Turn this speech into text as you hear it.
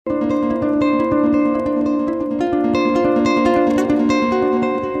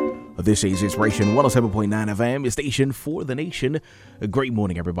This is Inspiration 107.9 FM, your station for the nation. A great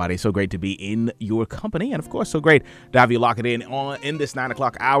morning, everybody. So great to be in your company. And, of course, so great to have you lock it in this 9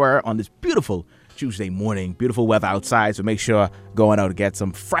 o'clock hour on this beautiful Tuesday morning. Beautiful weather outside, so make sure going out to get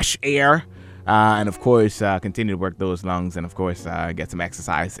some fresh air. And, of course, continue to work those lungs and, of course, get some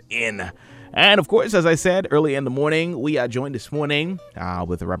exercise in. And, of course, as I said early in the morning, we are joined this morning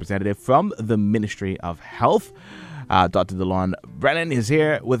with a representative from the Ministry of Health. Dr. Delon Brennen is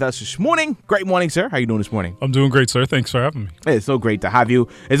here with us this morning. Great morning, sir. How are you doing this morning? I'm doing great, sir. Thanks for having me. It's so great to have you.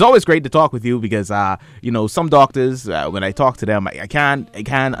 It's always great to talk with you because, some doctors, when I talk to them, I can't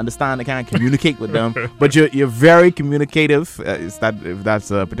understand, I can't communicate with them. But you're very communicative, if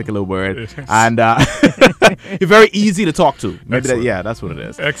that's a particular word. And you're very easy to talk to. Maybe that's what it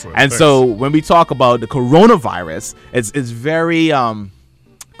is. Excellent. And so when we talk about the coronavirus, it's very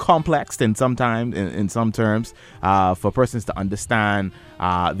complex in some terms for persons to understand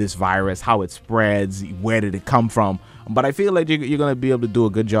this virus, how it spreads, where did it come from. But I feel like you're going to be able to do a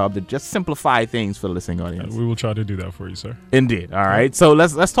good job to just simplify things for the listening audience. We will try to do that for you, sir. Indeed. All right. So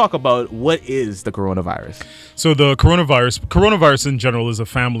let's talk about what is the coronavirus. So the coronavirus in general is a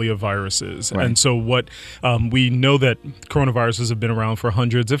family of viruses. Right. And so what we know that coronaviruses have been around for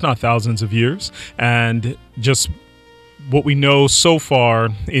hundreds, if not thousands of years. And just what we know so far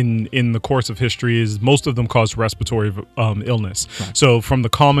in the course of history is most of them cause respiratory illness. Right. So from the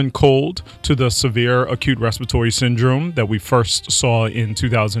common cold to the severe acute respiratory syndrome that we first saw in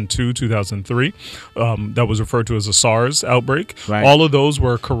 2002, 2003, that was referred to as a SARS outbreak. Right. All of those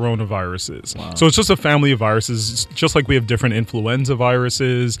were coronaviruses. Wow. So it's just a family of viruses, just like we have different influenza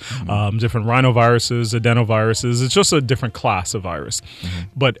viruses, different rhinoviruses, adenoviruses. It's just a different class of virus. Mm-hmm.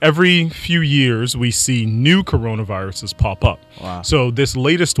 But every few years, we see new coronaviruses pop up. Wow. So this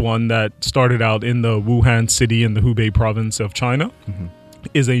latest one that started out in the Wuhan city in the Hubei province of China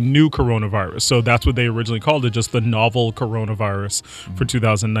is a new coronavirus. So that's what they originally called it, just the novel coronavirus for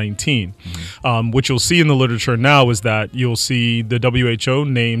 2019. What you'll see in the literature now is that you'll see the WHO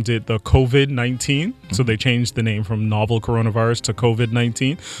named it the COVID-19. So they changed the name from novel coronavirus to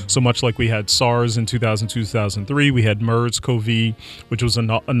COVID-19. So much like we had SARS in 2002, 2003, we had MERS-CoV, which was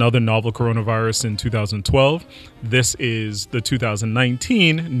another novel coronavirus in 2012. This is the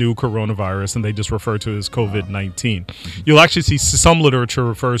 2019 new coronavirus, and they just refer to it as COVID-19. You'll actually see some literature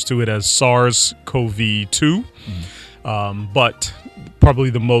refers to it as SARS-CoV-2, but probably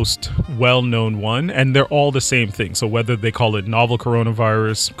the most well-known one, and they're all the same thing. So whether they call it novel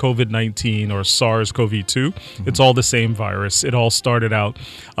coronavirus, COVID-19, or SARS-CoV-2, it's all the same virus. It all started out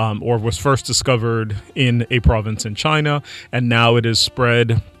or was first discovered in a province in China, and now it is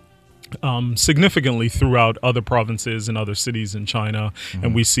spread significantly throughout other provinces and other cities in China.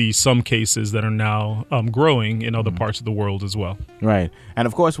 And we see some cases that are now growing in other parts of the world as well. Right. And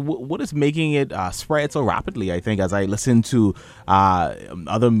of course, what is making it spread so rapidly, I think, as I listen to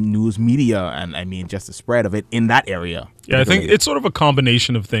other news media and I mean just the spread of it in that area. Yeah, I think it's sort of a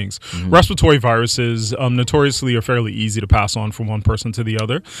combination of things. Respiratory viruses notoriously are fairly easy to pass on from one person to the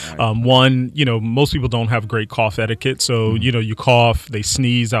other. Right. Most people don't have great cough etiquette. So, you cough, they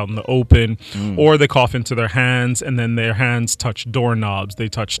sneeze out in the open, or they cough into their hands, and then their hands touch doorknobs, they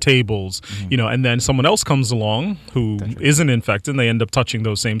touch tables, and then someone else comes along who isn't infected, and they end up touching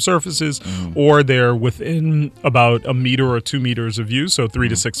those same surfaces, or they're within about a meter or 2 meters of you, so 3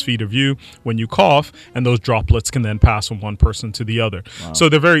 to 6 feet of you when you cough, and those droplets can then pass from one person to the other. Wow. So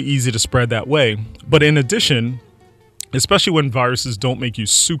they're very easy to spread that way. But in addition, especially when viruses don't make you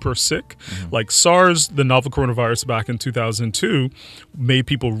super sick, like SARS, the novel coronavirus back in 2002, made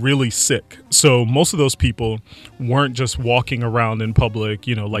people really sick. So most of those people weren't just walking around in public,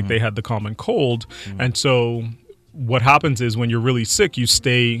 like they had the common cold. And so what happens is when you're really sick, you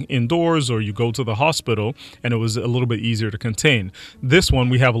stay indoors or you go to the hospital, and it was a little bit easier to contain. This one,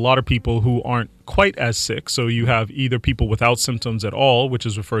 we have a lot of people who aren't quite as sick. So you have either people without symptoms at all, which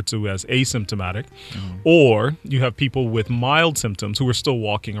is referred to as asymptomatic, or you have people with mild symptoms who are still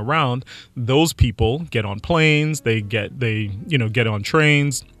walking around. Those people get on planes, they get on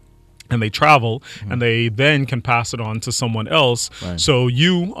trains, and they travel, and they then can pass it on to someone else. Right. So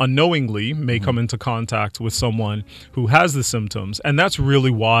you unknowingly may come into contact with someone who has the symptoms. And that's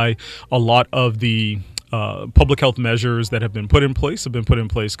really why a lot of the public health measures that have been put in place have been put in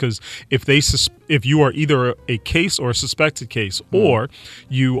place, because if you are either a case or a suspected case, or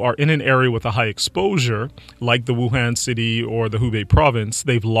you are in an area with a high exposure, like the Wuhan city or the Hubei province,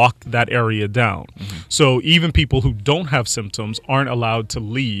 they've locked that area down. So even people who don't have symptoms aren't allowed to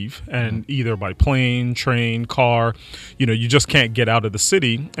leave, and either by plane, train, car, you just can't get out of the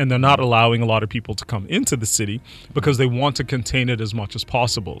city, and they're not allowing a lot of people to come into the city because they want to contain it as much as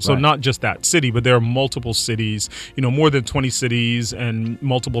possible. So not just that city, but there are multiple cities, more than 20 cities and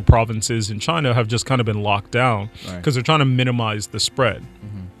multiple provinces in China have just kind of been locked down because they're trying to minimize the spread.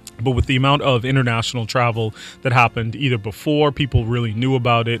 But with the amount of international travel that happened either before people really knew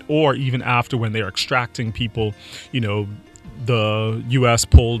about it, or even after, when they're extracting people, the U.S.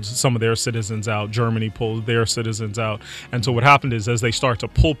 pulled some of their citizens out, Germany pulled their citizens out. And so what happened is, as they start to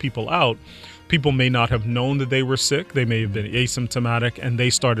pull people out, people may not have known that they were sick. They may have been asymptomatic, and they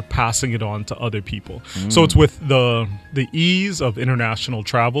started passing it on to other people. So it's with the ease of international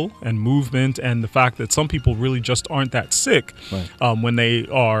travel and movement, and the fact that some people really just aren't that sick. When they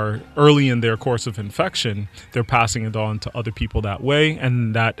are early in their course of infection, they're passing it on to other people that way.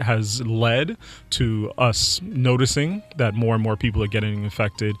 And that has led to us noticing that more and more people are getting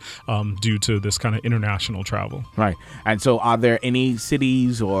infected due to this kind of international travel. Right. And so are there any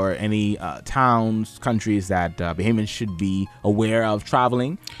cities or any towns, countries that Bahamians should be aware of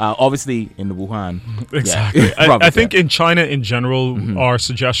traveling? Obviously in the Wuhan. Exactly. Yeah. I think in China in general, our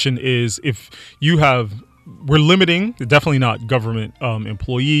suggestion is, if you have, we're limiting, definitely not government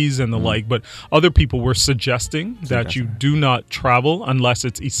employees and the like, but other people, we're suggesting that you do not travel unless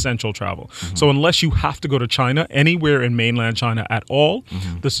it's essential travel. So unless you have to go to China, anywhere in mainland China at all,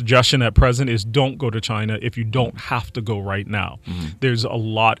 the suggestion at present is don't go to China if you don't have to go right now. There's a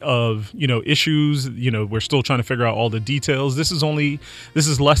lot of, issues, we're still trying to figure out all the details. This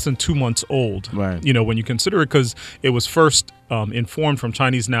is less than 2 months old, when you consider it, because it was first informed from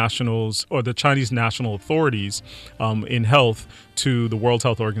Chinese nationals, or the Chinese national authorities in health, to the World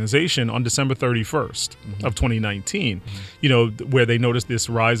Health Organization on December 31st of 2019, where they noticed this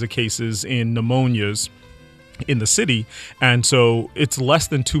rise of cases in pneumonias in the city. And so it's less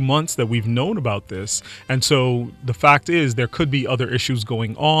than 2 months that we've known about this. And so the fact is, there could be other issues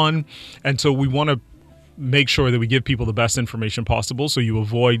going on. And so we want to make sure that we give people the best information possible, so you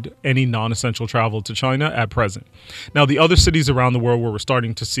avoid any non-essential travel to China at present. Now, the other cities around the world where we're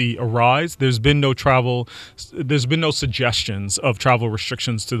starting to see a rise, there's been no suggestions of travel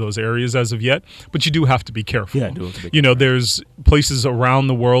restrictions to those areas as of yet, but you do have to be careful. There's places around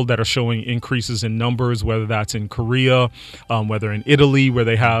the world that are showing increases in numbers, whether that's in Korea, whether in Italy, where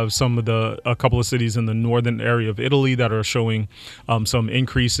they have a couple of cities in the northern area of Italy that are showing some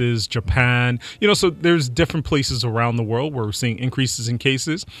increases, Japan, so there's different places around the world where we're seeing increases in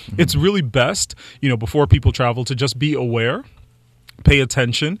cases. It's really best, before people travel, to just be aware, pay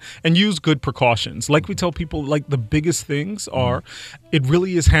attention, and use good precautions. Like we tell people, like, the biggest things are, it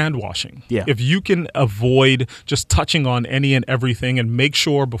really is hand washing. If you can avoid just touching on any and everything, and make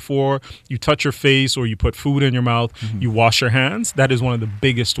sure before you touch your face or you put food in your mouth, you wash your hands, that is one of the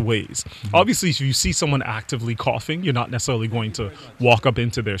biggest ways. Obviously, if you see someone actively coughing, you're not necessarily going to walk up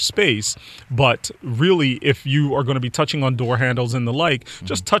into their space. But really, if you are going to be touching on door handles and the like,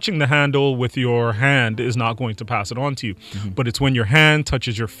 just touching the handle with your hand is not going to pass it on to you. But it's when your hand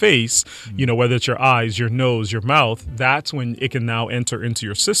touches your face, whether it's your eyes, your nose, your mouth, that's when it can now enter into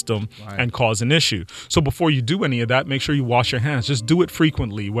your system and cause an issue. So before you do any of that, make sure you wash your hands. Just do it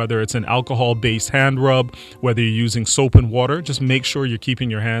frequently, whether it's an alcohol-based hand rub, whether you're using soap and water, just make sure you're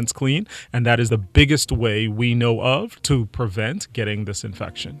keeping your hands clean. And that is the biggest way we know of to prevent getting this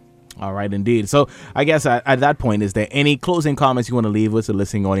infection. All right, indeed. So I guess at that point, is there any closing comments you want to leave with the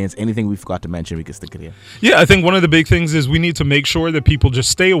listening audience? Anything we forgot to mention, we can stick it here. Yeah, I think one of the big things is we need to make sure that people just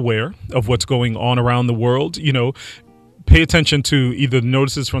stay aware of what's going on around the world. Pay attention to either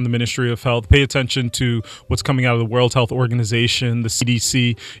notices from the Ministry of Health, pay attention to what's coming out of the World Health Organization, the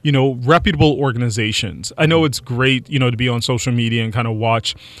CDC, reputable organizations. I know it's great, to be on social media and kind of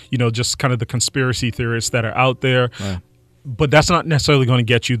watch, just kind of the conspiracy theorists that are out there. But that's not necessarily going to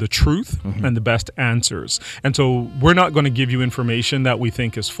get you the truth and the best answers. And so we're not going to give you information that we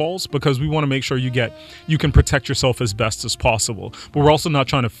think is false, because we want to make sure you can protect yourself as best as possible. But we're also not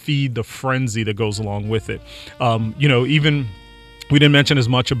trying to feed the frenzy that goes along with it. Even we didn't mention as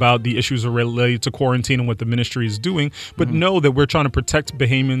much about the issues related to quarantine and what the ministry is doing, but know that we're trying to protect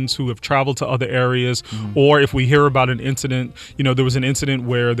Bahamians who have traveled to other areas, or if we hear about an incident, there was an incident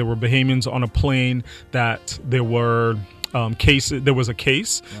where there were Bahamians on a plane that there were there was a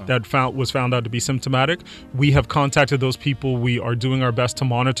case that was found out to be symptomatic. We have contacted those people. We are doing our best to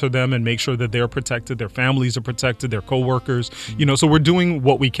monitor them and make sure that they're protected, their families are protected, their coworkers. So we're doing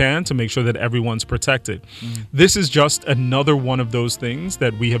what we can to make sure that everyone's protected. This is just another one of those things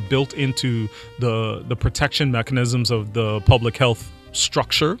that we have built into the protection mechanisms of the public health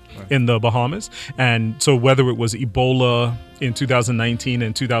structure in the Bahamas. And so whether it was Ebola in 2019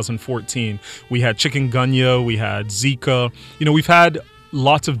 and 2014, we had chikungunya, we had Zika, we've had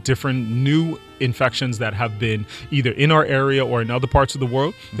lots of different new infections that have been either in our area or in other parts of the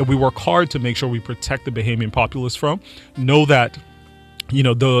world that we work hard to make sure we protect the Bahamian populace from. Know that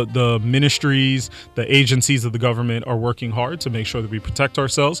the ministries, the agencies of the government are working hard to make sure that we protect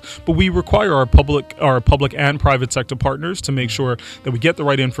ourselves, but we require our public and private sector partners to make sure that we get the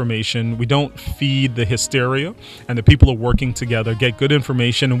right information. We don't feed the hysteria, and that people are working together, get good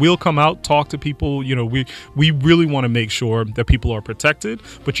information, and we'll come out, talk to people. We really want to make sure that people are protected,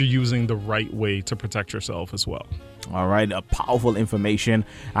 but you're using the right way to protect yourself as well. All right, powerful information,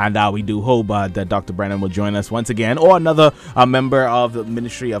 and we do hope that Dr. Brennen will join us once again, or another member of the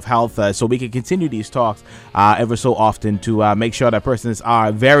Ministry of Health, so we can continue these talks ever so often to make sure that persons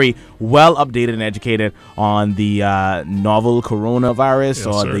are very well updated and educated on the novel coronavirus,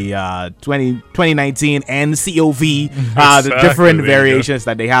 the 2019 NCOV, the different variations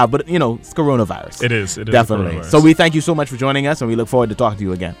that they have. But it's coronavirus. It is definitely. So we thank you so much for joining us, and we look forward to talking to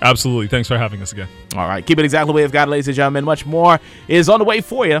you again. Absolutely. Thanks for having us again. All right, keep it exactly the way of God, ladies and gentlemen. Much more is on the way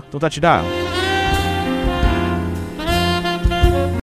for you. Don't touch your dial.